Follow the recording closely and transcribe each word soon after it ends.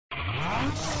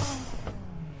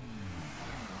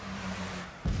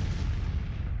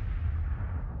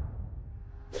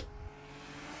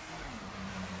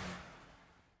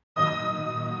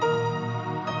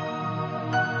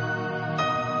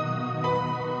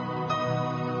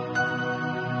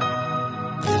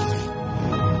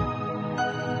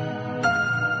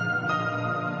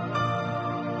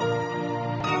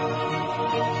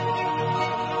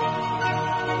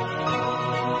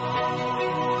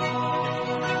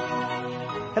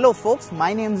Hello folks,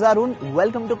 my name is Arun.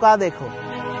 Welcome to CarDekho.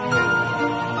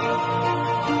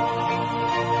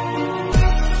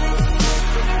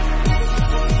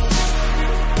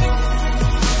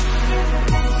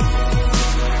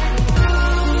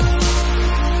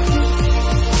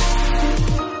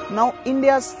 Now,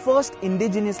 India's first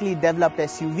indigenously developed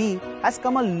SUV has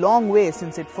come a long way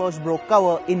since it first broke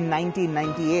cover in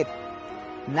 1998.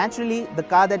 Naturally, the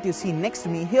car that you see next to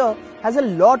me here has a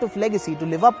lot of legacy to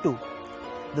live up to.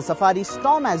 The Safari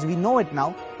Storme as we know it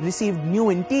now received new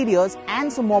interiors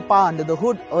and some more power under the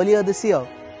hood earlier this year.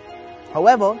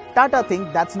 However, Tata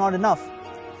think that's not enough.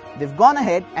 They've gone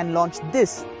ahead and launched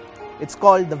this. It's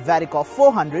called the Varicor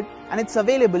 400 and it's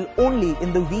available only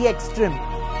in the VX trim.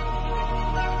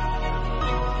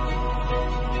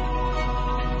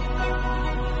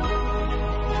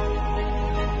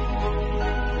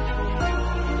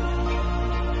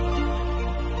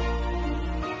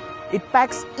 It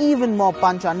packs even more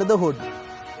punch under the hood.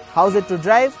 How's it to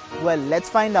drive? Well, let's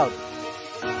find out.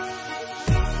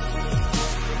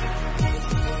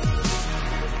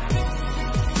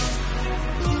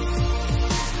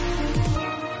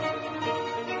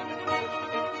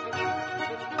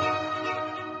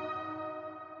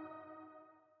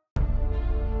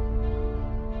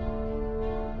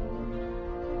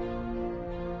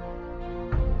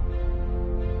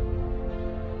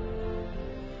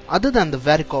 Other than the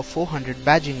Varicor 400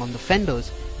 badging on the fenders,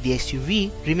 the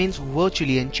SUV remains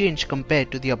virtually unchanged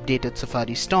compared to the updated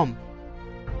Safari Storme.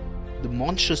 The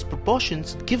monstrous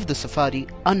proportions give the Safari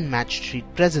unmatched street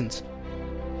presence.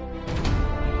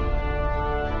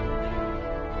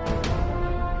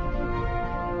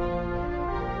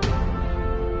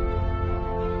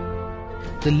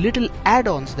 The little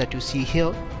add-ons that you see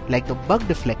here, like the bug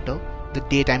deflector, the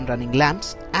daytime running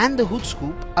lamps and the hood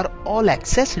scoop, are all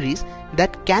accessories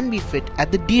that can be fit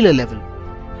at the dealer level.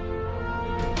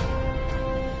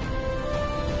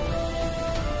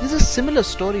 There's a similar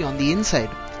story on the inside.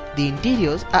 The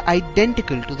interiors are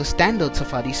identical to the standard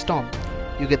Safari Storme.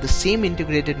 You get the same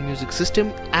integrated music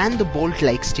system and the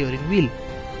bolt-like steering wheel.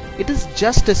 It is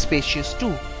just as spacious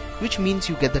too, which means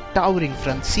you get the towering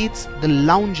front seats, the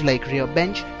lounge-like rear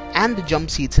bench and the jump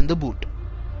seats in the boot.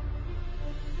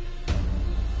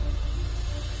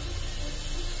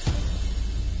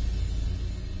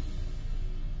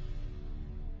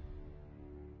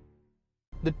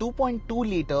 The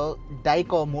 2.2-litre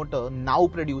Varicor motor now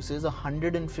produces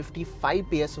 155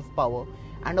 PS of power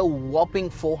and a whopping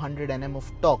 400 Nm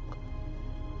of torque.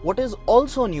 What is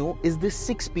also new is this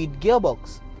 6-speed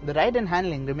gearbox. The ride and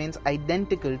handling remains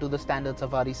identical to the standard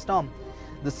Safari Storme.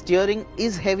 The steering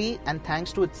is heavy and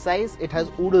thanks to its size, it has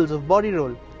oodles of body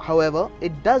roll. However,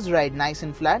 it does ride nice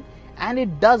and flat and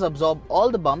it does absorb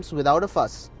all the bumps without a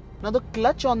fuss. Now the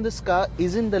clutch on this car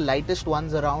isn't the lightest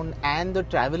ones around and the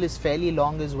travel is fairly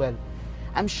long as well.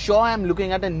 I'm sure I'm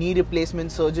looking at a knee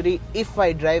replacement surgery if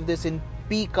I drive this in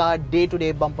peak hour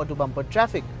day-to-day bumper-to-bumper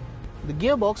traffic. The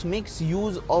gearbox makes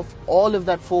use of all of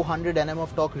that 400 Nm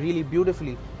of torque really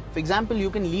beautifully. For example,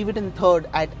 you can leave it in third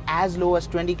at as low as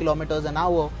 20 km an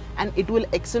hour and it will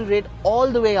accelerate all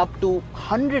the way up to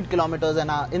 100 km an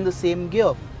hour in the same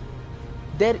gear.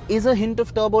 There is a hint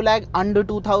of turbo lag under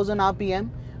 2000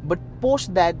 RPM. But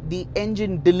post that, the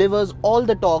engine delivers all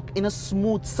the torque in a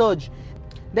smooth surge.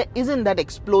 There isn't that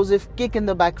explosive kick in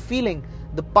the back feeling.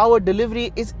 The power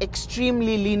delivery is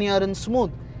extremely linear and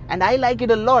smooth. And I like it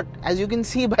a lot, as you can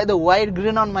see by the wide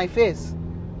grin on my face.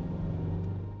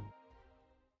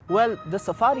 Well, the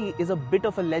Safari is a bit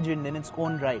of a legend in its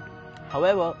own right.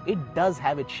 However, it does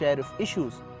have its share of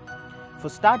issues. For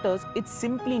starters, it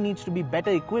simply needs to be better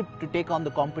equipped to take on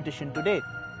the competition today.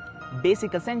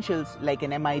 Basic essentials like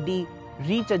an MID,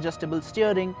 reach adjustable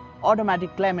steering,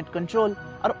 automatic climate control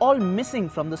are all missing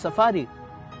from the Safari.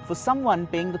 For someone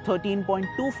paying the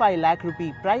 13.25 lakh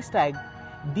rupee price tag,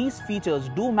 these features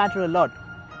do matter a lot.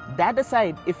 That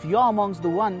aside, if you're amongst the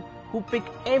one who pick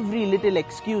every little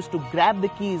excuse to grab the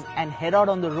keys and head out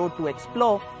on the road to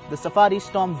explore, the Safari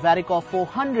Storme Varicor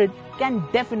 400 can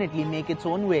definitely make its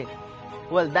own way.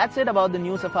 Well, that's it about the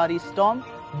new Safari Storme.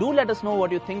 Do let us know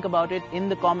what you think about it in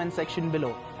the comment section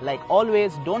below. Like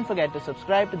always, don't forget to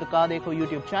subscribe to the CarDekho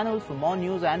YouTube channel for more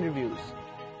news and reviews.